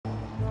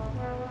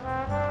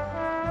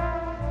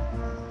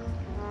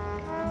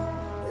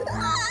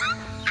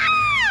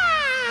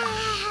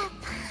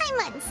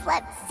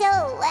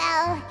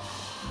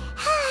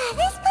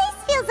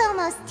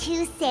almost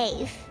too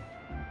safe.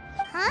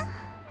 Huh?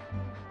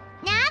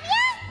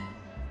 Navia?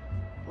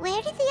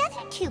 Where did the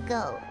other two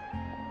go?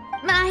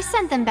 I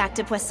sent them back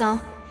to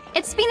Poisson.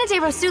 It's Spina de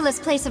Rosula's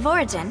place of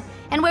origin,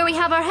 and where we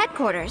have our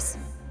headquarters.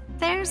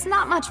 There's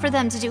not much for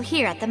them to do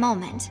here at the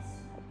moment.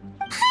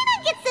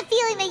 Paimon gets the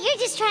feeling that you're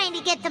just trying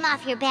to get them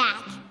off your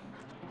back.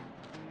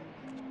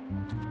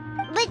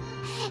 But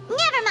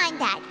never mind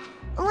that.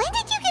 When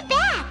did you get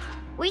back?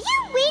 Were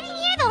you waiting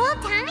here the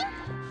whole time?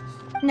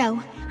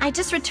 No, I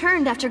just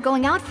returned after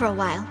going out for a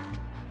while.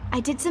 I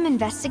did some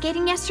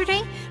investigating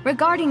yesterday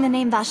regarding the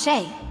name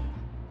Vacher.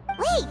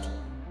 Wait,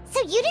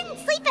 so you didn't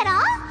sleep at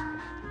all?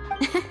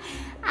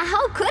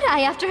 How could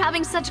I after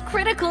having such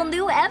critical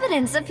new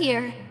evidence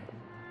appear?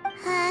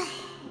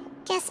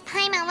 Guess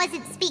Paimon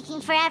wasn't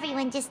speaking for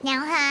everyone just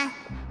now, huh?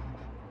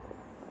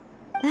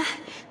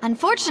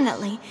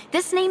 Unfortunately,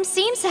 this name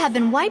seems to have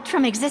been wiped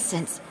from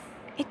existence.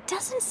 It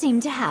doesn't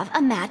seem to have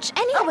a match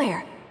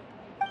anywhere.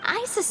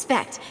 I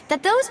suspect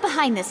that those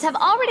behind this have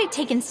already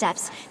taken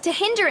steps to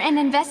hinder an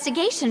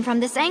investigation from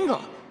this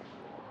angle.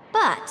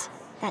 But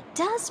that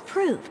does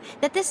prove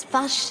that this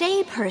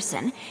Vacher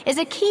person is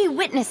a key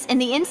witness in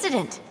the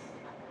incident.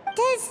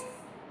 Does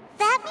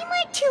that mean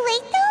we're too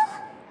late, though?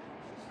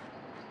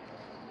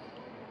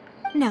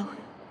 No.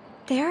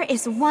 There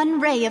is one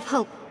ray of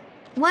hope.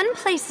 One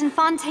place in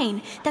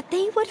Fontaine that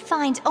they would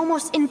find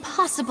almost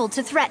impossible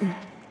to threaten,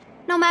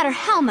 no matter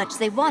how much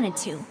they wanted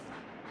to.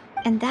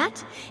 And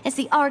that is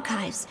the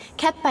archives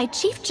kept by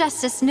Chief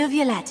Justice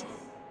Neuvillette.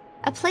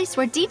 A place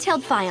where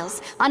detailed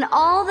files on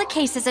all the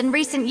cases in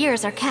recent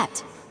years are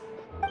kept.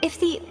 If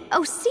the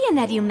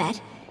Oceanid you met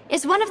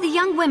is one of the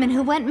young women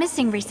who went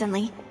missing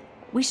recently,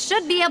 we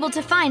should be able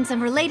to find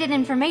some related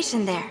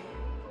information there.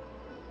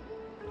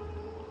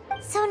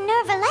 So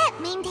Neuvillette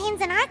maintains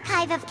an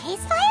archive of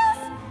case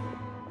files?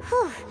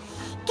 Whew.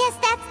 Guess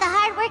that's the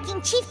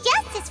hard-working Chief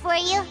Justice for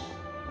you.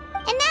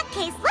 In that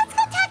case, let's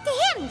go talk to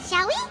him,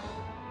 shall we?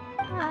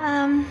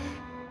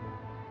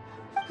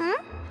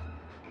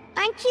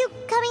 Aren't you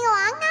coming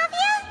along,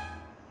 Navia?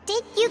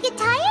 Did you get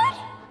tired?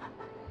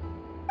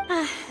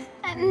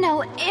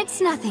 No,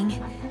 it's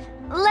nothing.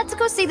 Let's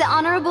go see the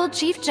Honorable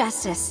Chief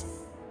Justice.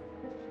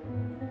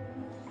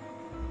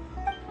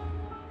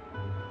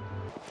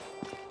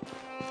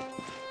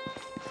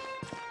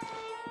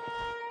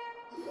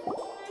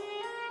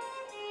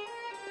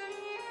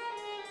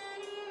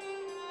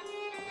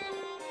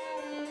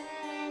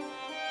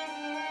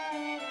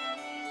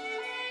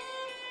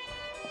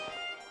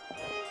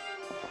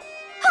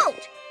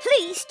 Halt!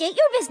 Please state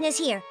your business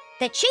here.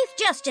 The Chief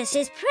Justice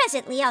is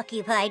presently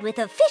occupied with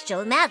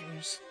official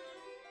matters.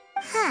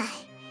 Huh.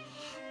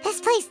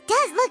 This place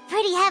does look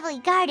pretty heavily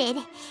guarded.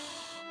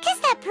 Guess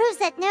that proves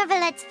that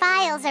Neuvillette's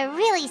files are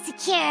really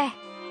secure.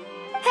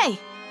 Hey,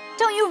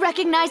 don't you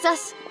recognize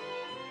us?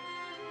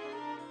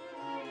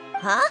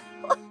 Huh?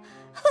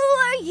 Who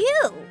are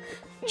you?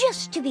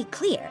 Just to be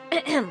clear,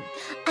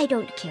 I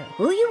don't care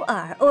who you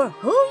are or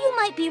who you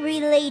might be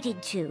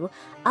related to.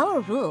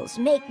 Our rules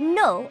make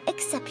no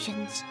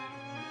exceptions.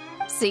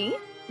 See?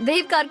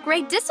 They've got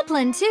great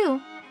discipline, too.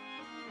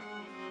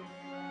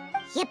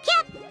 Yep.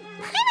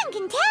 Paimon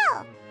can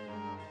tell.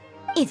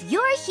 If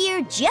you're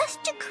here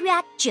just to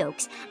crack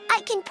jokes, I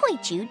can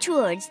point you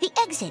towards the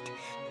exit.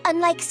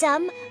 Unlike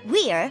some,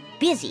 we're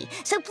busy,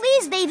 so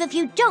please leave if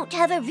you don't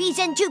have a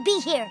reason to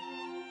be here.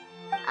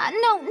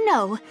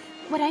 No.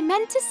 What I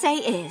meant to say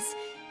is,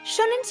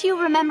 shouldn't you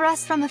remember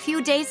us from a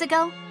few days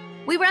ago?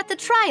 We were at the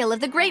trial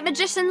of the great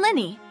magician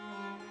Linny.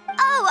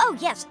 Oh,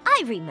 yes,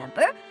 I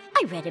remember.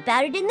 I read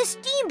about it in the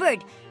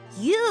Steambird.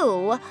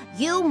 You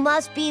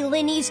must be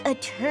Linny's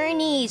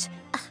attorneys.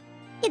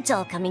 It's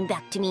all coming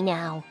back to me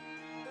now.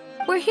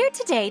 We're here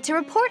today to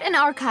report and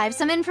archive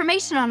some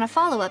information on a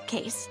follow-up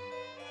case.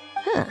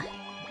 Huh.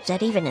 Is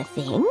that even a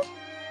thing?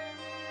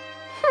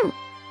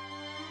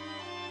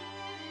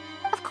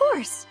 Of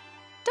course.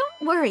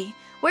 Don't worry.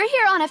 We're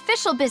here on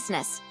official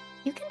business.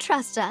 You can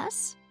trust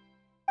us.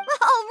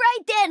 All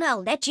right then,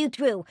 I'll let you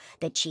through.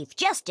 The Chief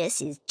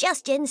Justice is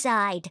just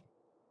inside.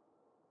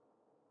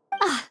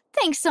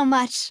 Thanks so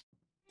much.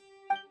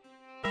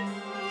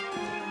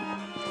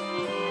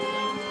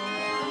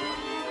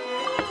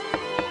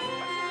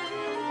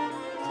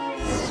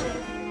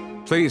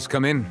 Please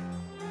come in.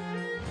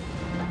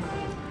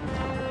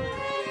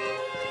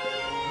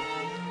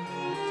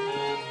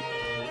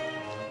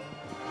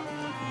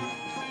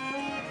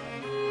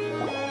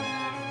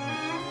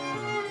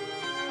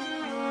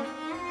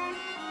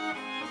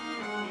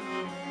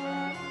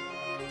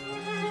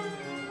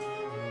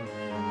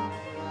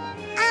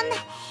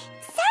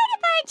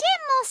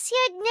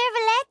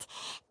 Neuvillette.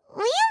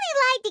 We only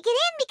lied to get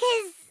in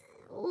because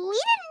we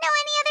didn't know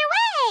any other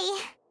way.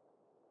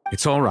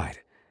 It's all right.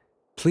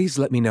 Please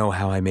let me know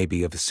how I may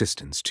be of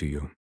assistance to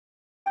you.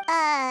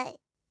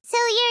 So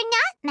you're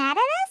not mad at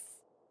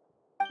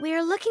us?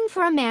 We're looking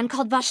for a man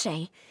called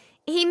Vacher.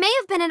 He may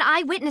have been an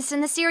eyewitness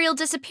in the serial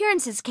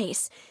disappearances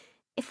case.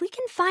 If we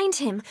can find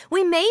him,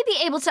 we may be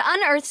able to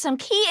unearth some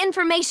key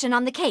information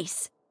on the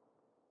case.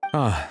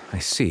 Ah, I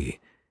see.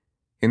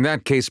 In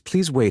that case,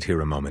 please wait here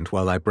a moment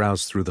while I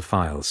browse through the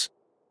files.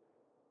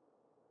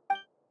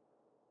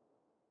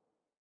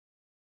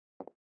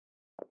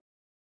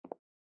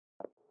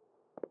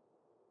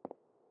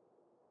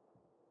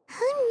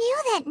 Who knew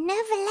that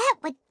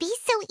Neuvillette would be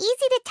so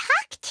easy to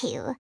talk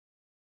to?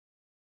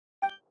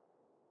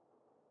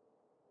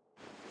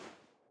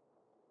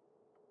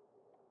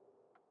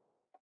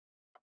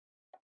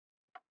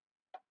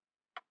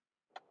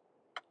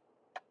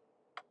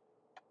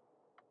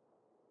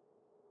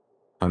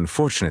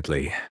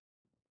 Unfortunately,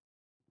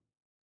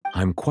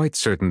 I'm quite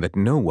certain that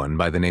no one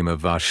by the name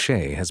of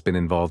Vacher has been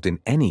involved in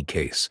any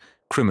case,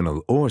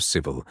 criminal or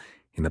civil,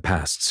 in the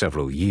past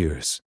several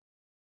years.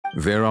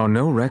 There are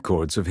no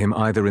records of him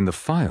either in the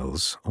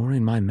files or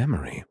in my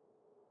memory.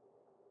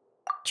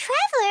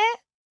 Traveler,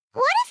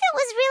 what if it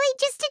was really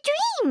just a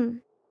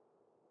dream?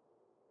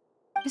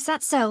 Is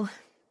that so?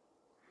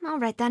 All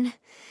right then.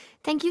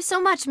 Thank you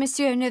so much,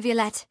 Monsieur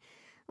Neuvillette.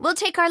 We'll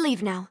take our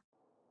leave now.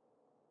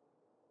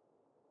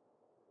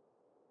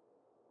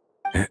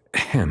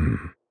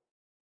 Ahem.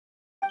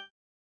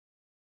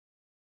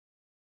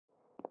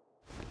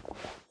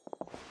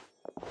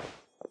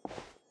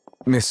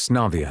 Miss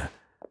Navia,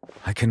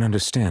 I can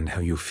understand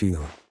how you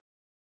feel.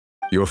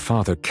 Your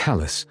father,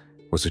 Callus,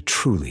 was a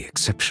truly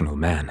exceptional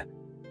man.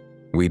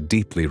 We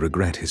deeply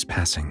regret his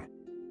passing.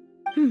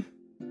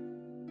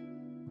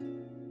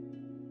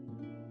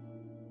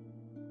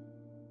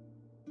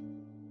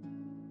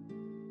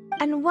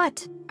 And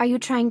what are you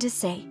trying to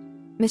say,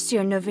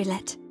 Monsieur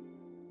Neuvillette?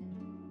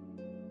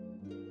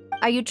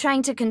 Are you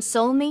trying to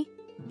console me?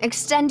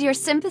 Extend your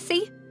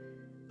sympathy?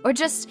 Or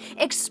just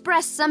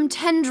express some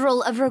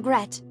tendril of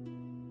regret?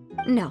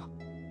 No.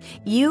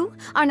 You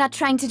are not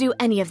trying to do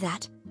any of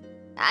that.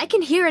 I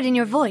can hear it in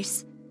your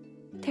voice.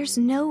 There's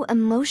no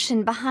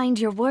emotion behind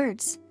your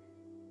words.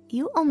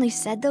 You only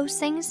said those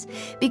things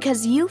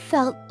because you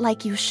felt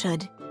like you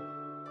should.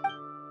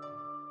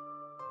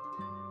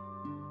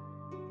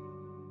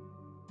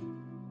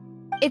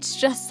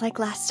 It's just like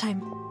last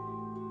time.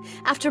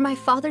 After my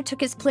father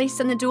took his place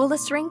in the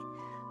duelist ring,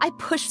 I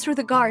pushed through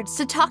the guards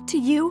to talk to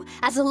you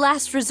as a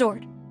last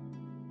resort.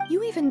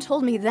 You even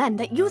told me then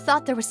that you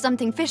thought there was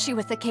something fishy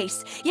with the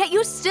case, yet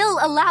you still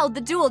allowed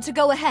the duel to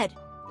go ahead.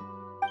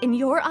 In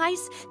your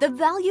eyes, the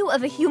value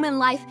of a human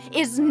life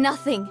is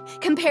nothing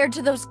compared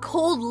to those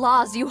cold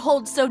laws you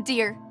hold so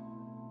dear.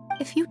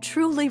 If you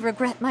truly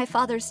regret my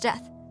father's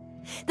death,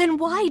 then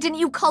why didn't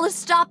you call a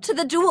stop to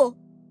the duel?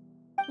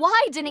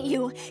 Why didn't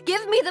you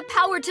give me the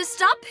power to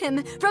stop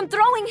him from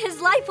throwing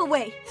his life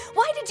away?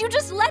 Why did you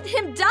just let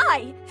him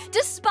die,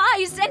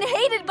 despised and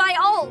hated by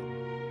all?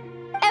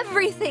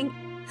 Everything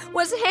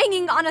was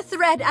hanging on a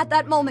thread at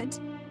that moment.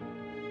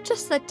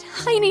 Just the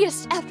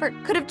tiniest effort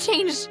could have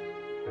changed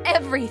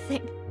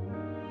everything.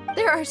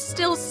 There are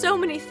still so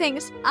many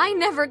things I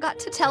never got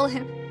to tell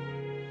him.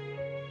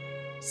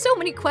 So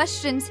many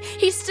questions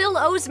he still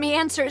owes me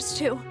answers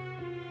to.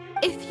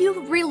 If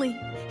you really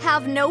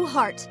have no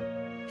heart,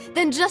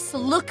 then just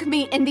look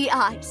me in the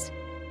eyes.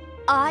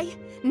 I,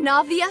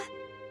 Navia,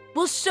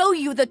 will show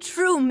you the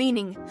true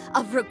meaning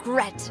of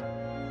regret.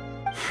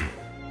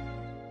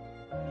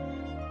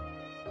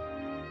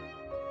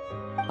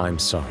 I'm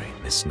sorry,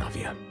 Miss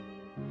Navia.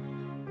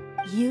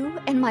 You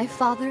and my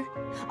father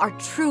are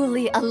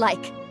truly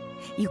alike.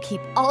 You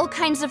keep all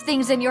kinds of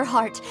things in your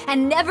heart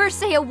and never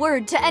say a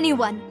word to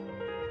anyone.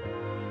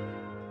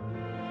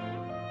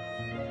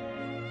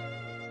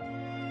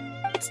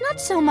 It's not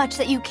so much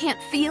that you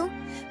can't feel,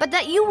 but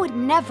that you would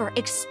never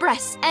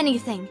express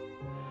anything.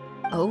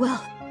 Oh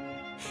well.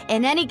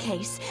 In any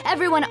case,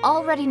 everyone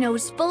already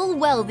knows full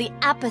well the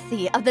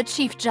apathy of the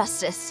Chief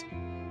Justice.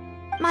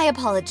 My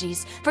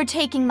apologies for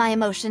taking my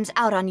emotions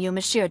out on you,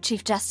 Monsieur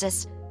Chief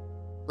Justice.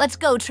 Let's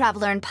go,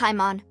 Traveler and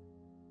Paimon.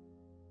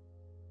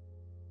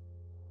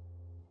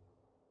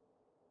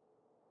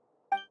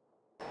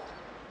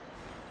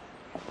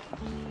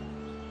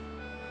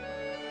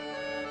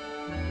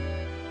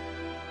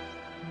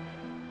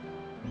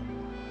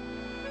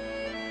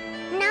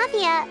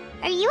 Navia,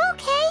 are you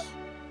okay?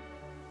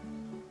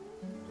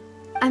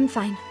 I'm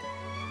fine.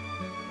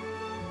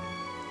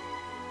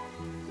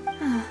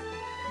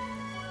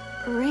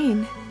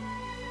 Rain.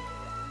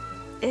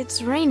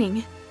 It's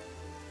raining.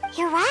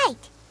 You're right.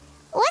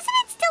 Wasn't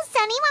it still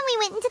sunny when we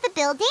went into the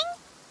building?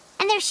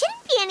 And there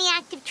shouldn't be any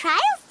active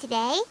trials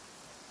today.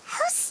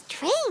 How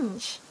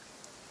strange.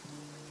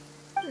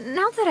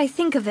 Now that I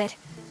think of it,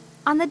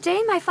 on the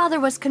day my father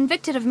was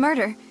convicted of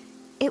murder,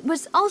 it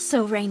was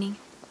also raining.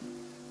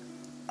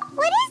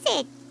 What is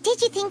it?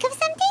 Did you think of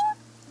something?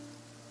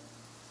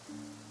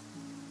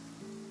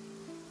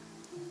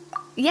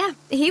 Yeah,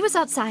 he was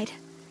outside.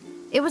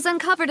 It was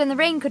uncovered and the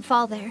rain could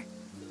fall there.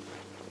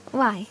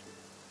 Why?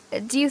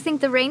 Do you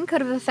think the rain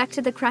could have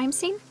affected the crime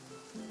scene?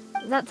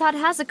 That thought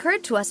has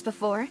occurred to us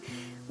before.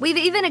 We've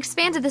even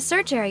expanded the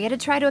search area to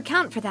try to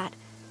account for that,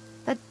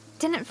 but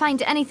didn't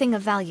find anything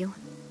of value.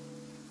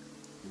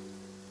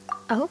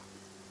 Oh?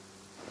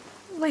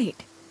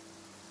 Wait.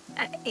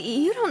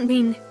 You don't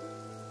mean...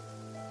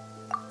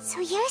 So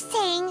you're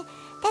saying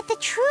That the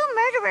true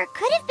murderer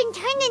could have been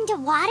turned into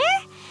water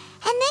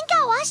and then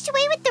got washed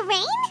away with the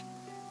rain?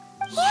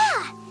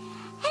 Yeah,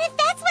 and if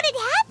that's what had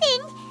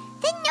happened,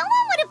 then no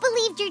one would have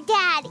believed your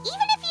dad,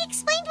 even if he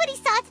explained what he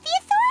saw to the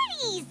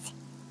authorities.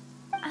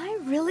 I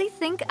really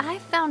think I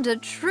found a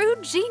true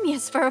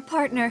genius for a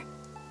partner.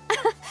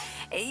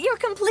 You're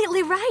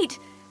completely right.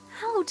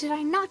 How did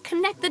I not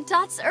connect the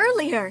dots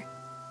earlier?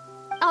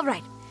 All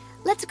right,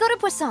 let's go to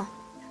Poisson.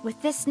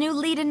 With this new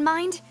lead in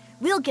mind,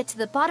 we'll get to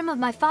the bottom of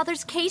my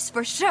father's case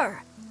for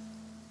sure.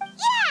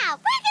 Yeah,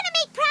 we're gonna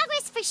make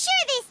progress for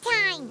sure this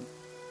time.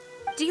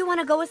 Do you want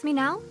to go with me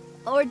now?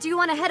 Or do you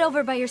want to head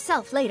over by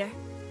yourself later?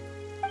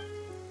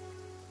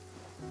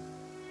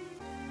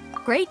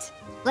 Great,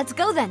 let's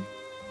go then.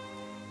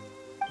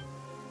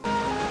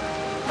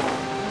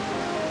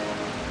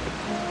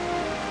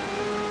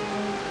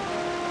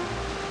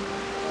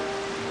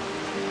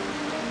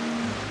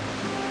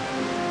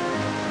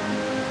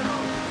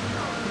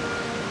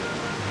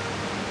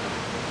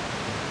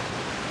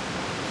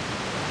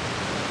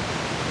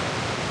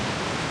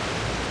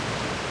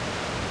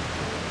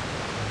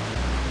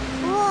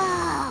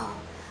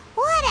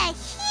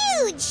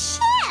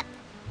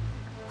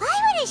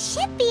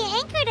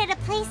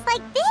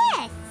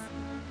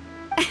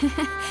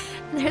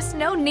 There's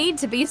no need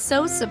to be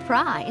so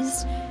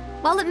surprised.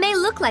 While it may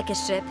look like a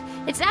ship,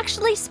 it's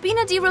actually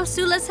Spina di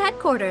Rosula's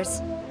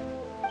headquarters.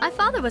 My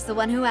father was the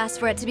one who asked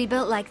for it to be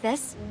built like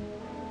this.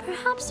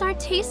 Perhaps our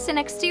taste in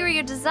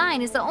exterior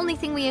design is the only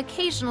thing we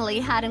occasionally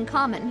had in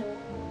common.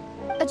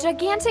 A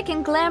gigantic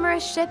and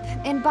glamorous ship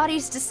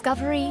embodies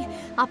discovery,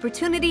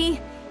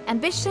 opportunity,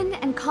 ambition,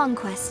 and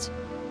conquest.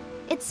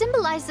 It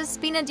symbolizes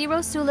Spina di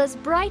Rosula's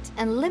bright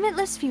and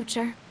limitless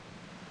future.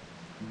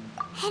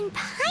 And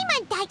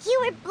Paimon thought you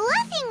were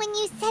bluffing when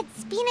you said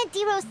Spina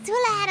di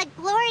Rosula had a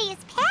glorious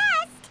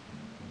past.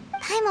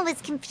 Paimon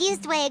was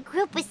confused why a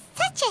group with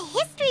such a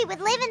history would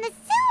live in the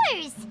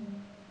sewers.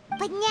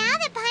 But now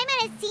that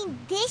Paimon has seen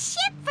this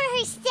ship for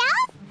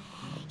herself,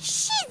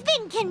 she's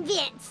been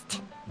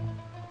convinced.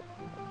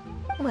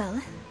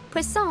 Well,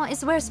 Poisson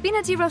is where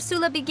Spina di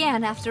Rosula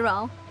began, after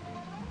all.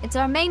 It's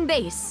our main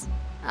base,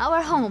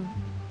 our home.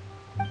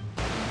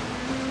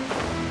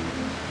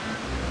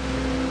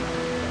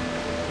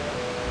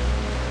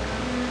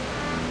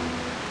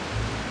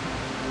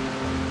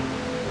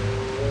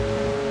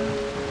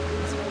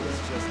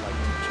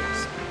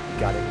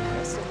 Got it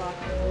pressed a lot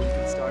before we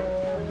get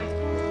started.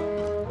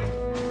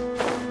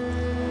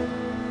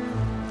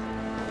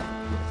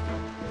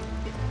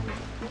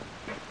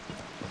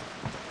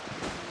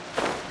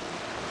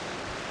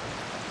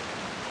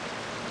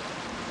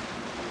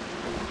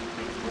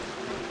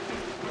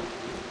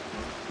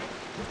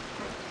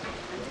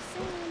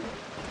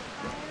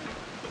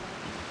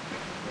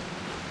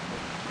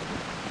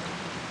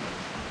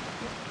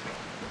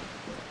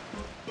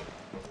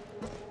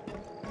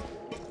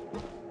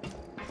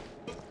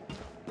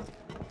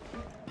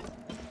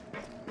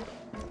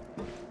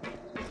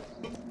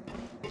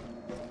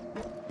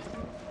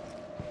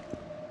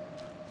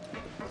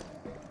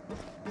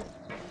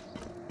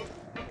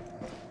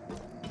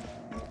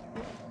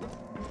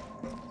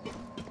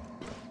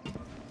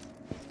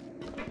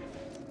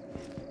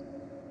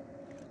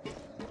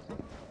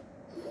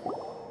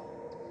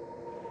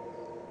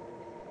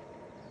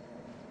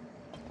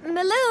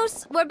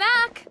 Melus, we're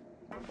back!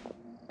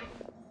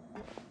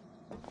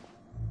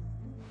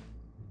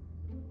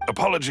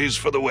 Apologies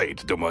for the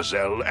wait,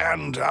 demoiselle,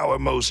 and our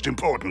most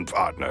important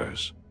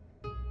partners.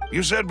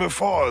 You said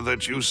before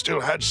that you still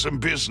had some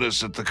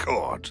business at the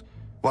court.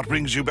 What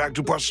brings you back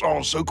to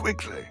Poisson so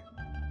quickly?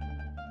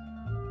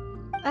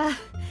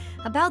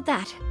 About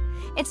that.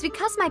 It's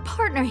because my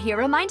partner here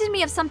reminded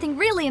me of something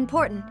really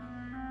important.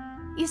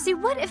 You see,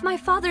 what if my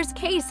father's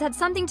case had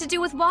something to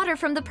do with water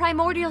from the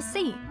primordial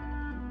sea?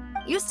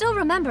 You still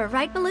remember,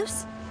 right,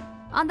 Melus?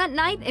 On that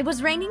night, it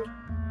was raining?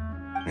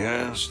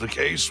 Yes, the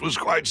case was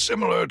quite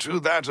similar to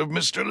that of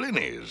Mr.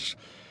 Linney's.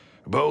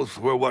 Both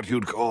were what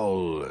you'd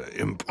call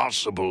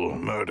impossible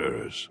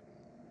murders.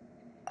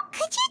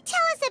 Could you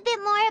tell us a bit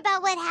more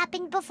about what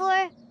happened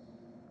before?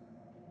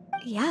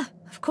 Yeah,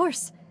 of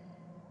course.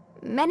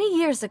 Many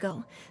years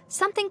ago,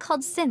 something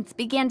called synth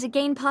began to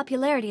gain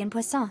popularity in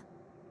Poisson.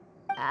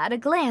 At a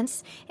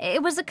glance,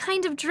 it was a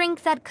kind of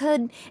drink that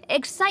could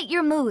excite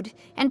your mood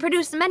and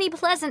produce many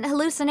pleasant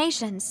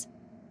hallucinations.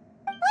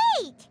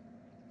 Wait!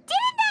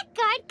 Didn't that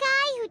guard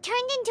guy who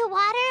turned into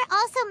water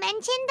also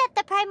mention that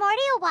the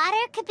primordial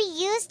water could be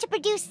used to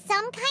produce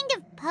some kind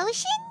of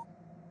potion?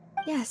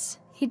 Yes,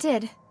 he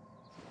did.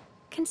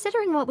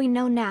 Considering what we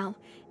know now,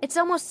 it's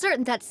almost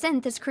certain that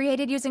synth is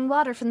created using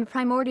water from the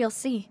primordial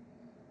sea.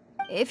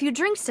 If you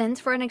drink synth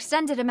for an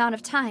extended amount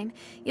of time,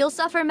 you'll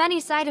suffer many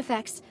side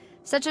effects,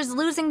 such as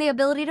losing the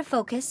ability to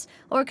focus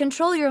or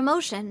control your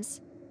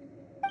emotions.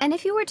 And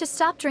if you were to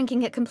stop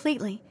drinking it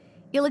completely,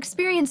 you'll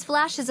experience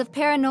flashes of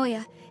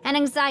paranoia and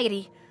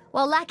anxiety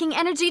while lacking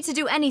energy to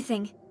do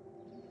anything.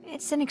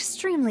 It's an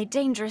extremely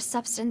dangerous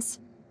substance.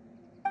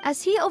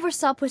 As he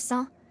oversaw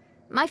Poisson,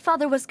 my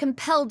father was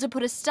compelled to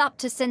put a stop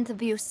to synth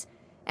abuse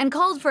and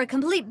called for a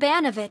complete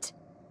ban of it.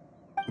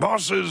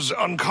 Boss's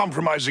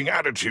uncompromising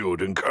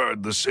attitude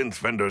incurred the synth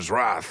vendor's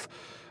wrath,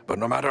 but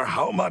no matter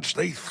how much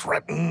they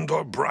threatened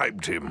or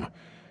bribed him,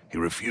 he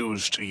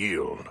refused to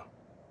yield.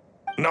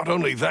 Not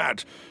only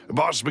that,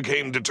 Boss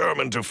became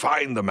determined to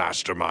find the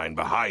mastermind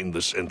behind the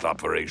synth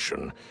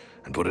operation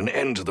and put an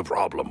end to the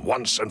problem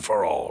once and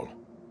for all.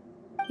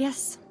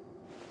 Yes,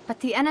 but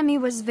the enemy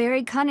was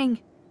very cunning.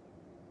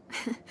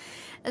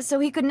 So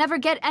he could never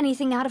get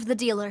anything out of the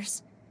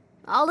dealers,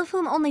 all of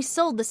whom only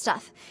sold the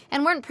stuff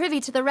and weren't privy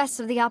to the rest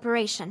of the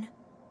operation.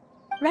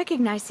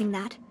 Recognizing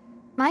that,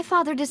 my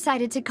father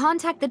decided to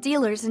contact the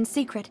dealers in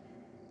secret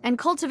and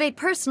cultivate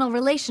personal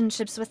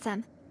relationships with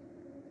them.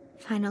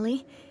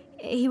 Finally,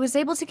 he was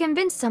able to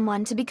convince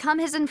someone to become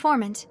his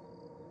informant.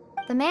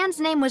 The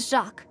man's name was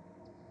Jacques.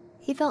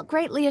 He felt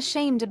greatly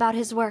ashamed about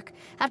his work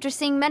after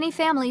seeing many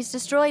families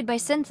destroyed by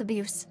synth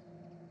abuse.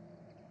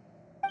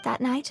 That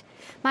night,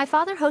 my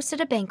father hosted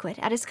a banquet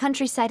at his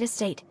countryside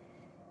estate.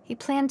 He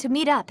planned to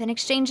meet up and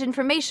exchange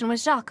information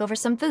with Jacques over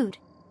some food.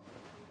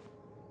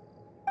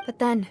 But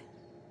then,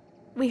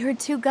 we heard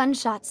 2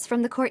 gunshots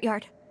from the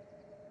courtyard.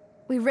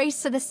 We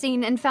raced to the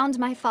scene and found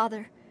my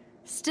father,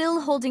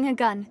 still holding a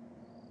gun,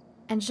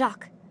 and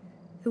Jacques,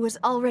 who was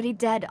already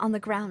dead on the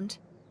ground.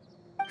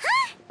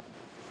 Huh?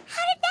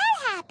 How did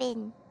that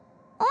happen?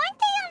 Aren't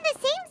they on the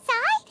same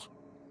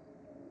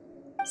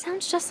side?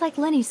 Sounds just like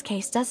Lenny's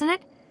case, doesn't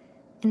it?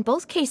 In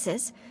both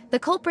cases, the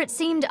culprit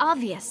seemed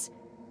obvious,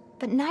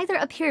 but neither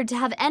appeared to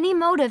have any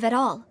motive at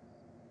all.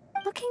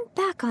 Looking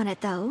back on it,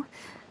 though,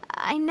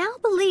 I now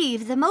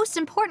believe the most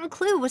important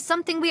clue was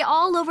something we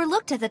all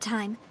overlooked at the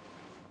time.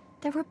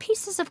 There were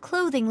pieces of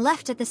clothing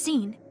left at the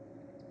scene.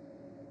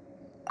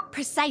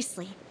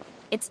 Precisely.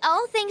 It's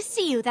all thanks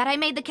to you that I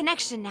made the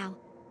connection now.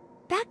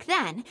 Back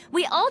then,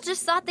 we all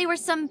just thought they were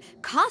some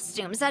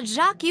costumes that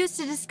Jacques used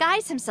to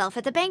disguise himself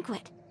at the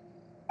banquet.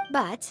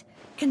 But,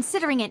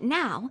 considering it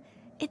now,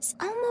 it's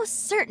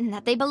almost certain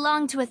that they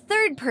belong to a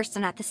third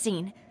person at the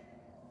scene.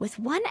 With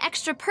one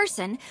extra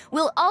person,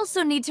 we'll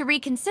also need to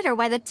reconsider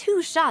why the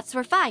 2 shots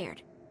were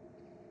fired.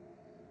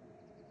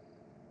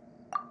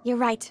 You're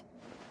right.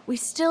 We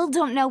still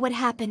don't know what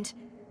happened.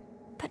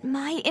 But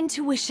my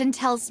intuition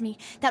tells me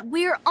that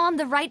we're on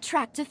the right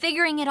track to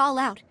figuring it all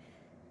out.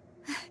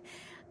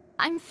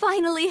 I'm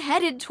finally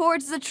headed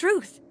towards the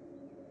truth.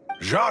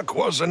 Jacques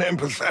was an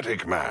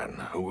empathetic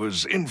man who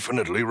was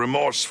infinitely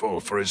remorseful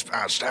for his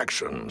past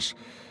actions.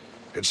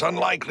 It's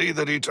unlikely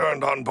that he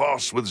turned on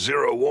Boss with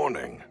 0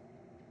 warning.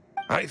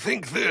 I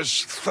think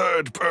this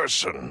third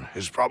person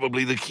is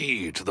probably the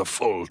key to the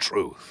full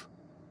truth.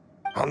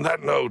 On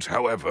that note,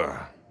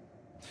 however,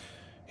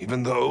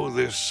 even though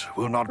this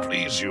will not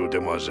please you,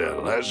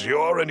 demoiselle, as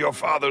your and your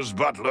father's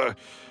butler,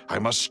 I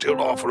must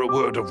still offer a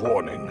word of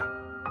warning.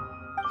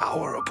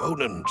 Our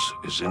opponent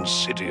is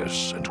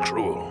insidious and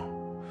cruel.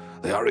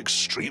 They are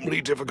extremely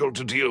difficult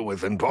to deal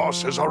with, and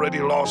Boss has already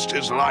lost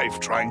his life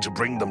trying to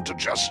bring them to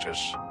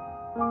justice.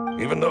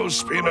 Even though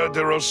Spina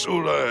de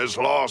Rosula has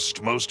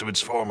lost most of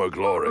its former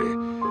glory,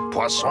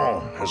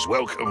 Poisson has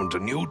welcomed a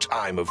new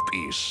time of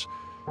peace,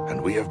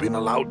 and we have been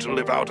allowed to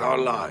live out our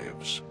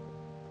lives.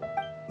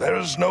 There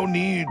is no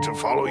need to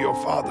follow your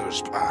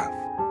father's path.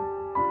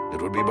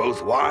 It would be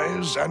both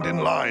wise and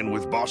in line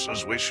with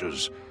Boss's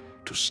wishes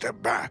to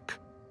step back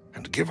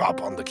and give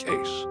up on the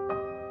case.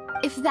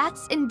 If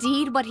that's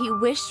indeed what he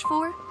wished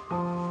for,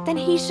 then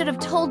he should have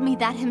told me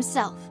that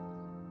himself.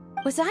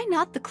 Was I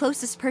not the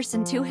closest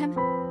person to him?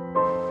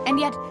 And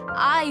yet,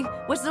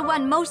 I was the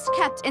one most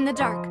kept in the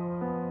dark.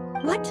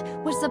 What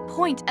was the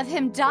point of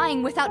him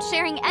dying without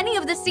sharing any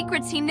of the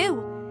secrets he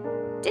knew?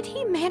 Did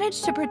he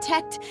manage to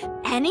protect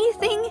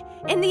anything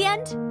in the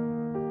end?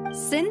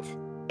 Synth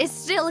is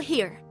still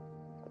here.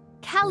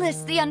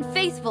 Callus the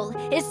Unfaithful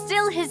is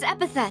still his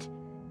epithet.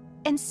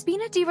 And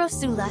Spina di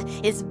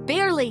Rosula is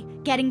barely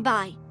getting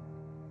by.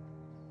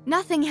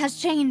 Nothing has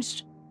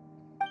changed.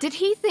 Did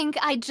he think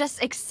I'd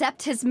just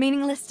accept his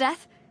meaningless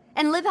death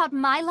and live out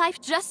my life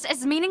just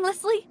as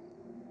meaninglessly?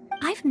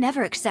 I've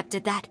never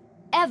accepted that,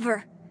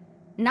 ever.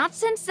 Not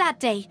since that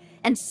day,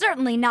 and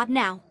certainly not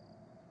now.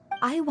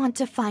 I want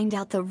to find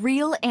out the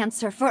real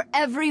answer for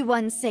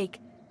everyone's sake.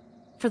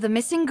 For the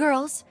missing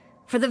girls,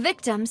 for the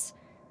victims,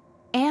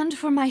 and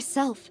for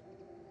myself.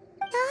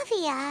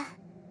 Navia.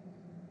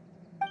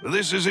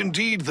 This is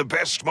indeed the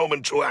best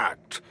moment to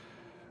act.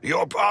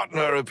 Your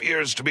partner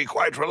appears to be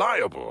quite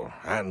reliable,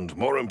 and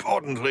more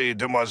importantly,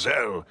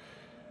 demoiselle,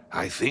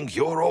 I think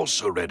you're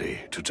also ready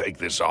to take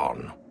this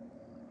on.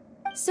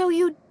 So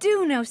you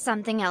do know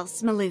something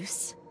else,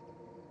 Malouse?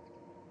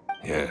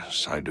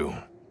 Yes, I do.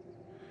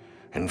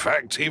 In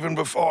fact, even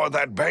before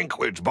that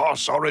banquet,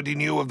 Boss already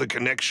knew of the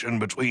connection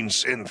between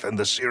Synth and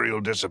the serial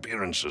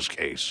disappearances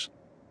case.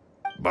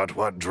 But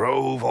what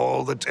drove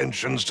all the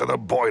tensions to the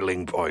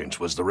boiling point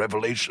was the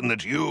revelation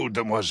that you,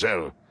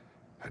 demoiselle,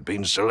 had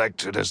been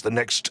selected as the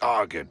next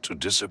target to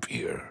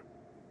disappear.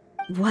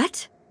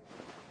 What?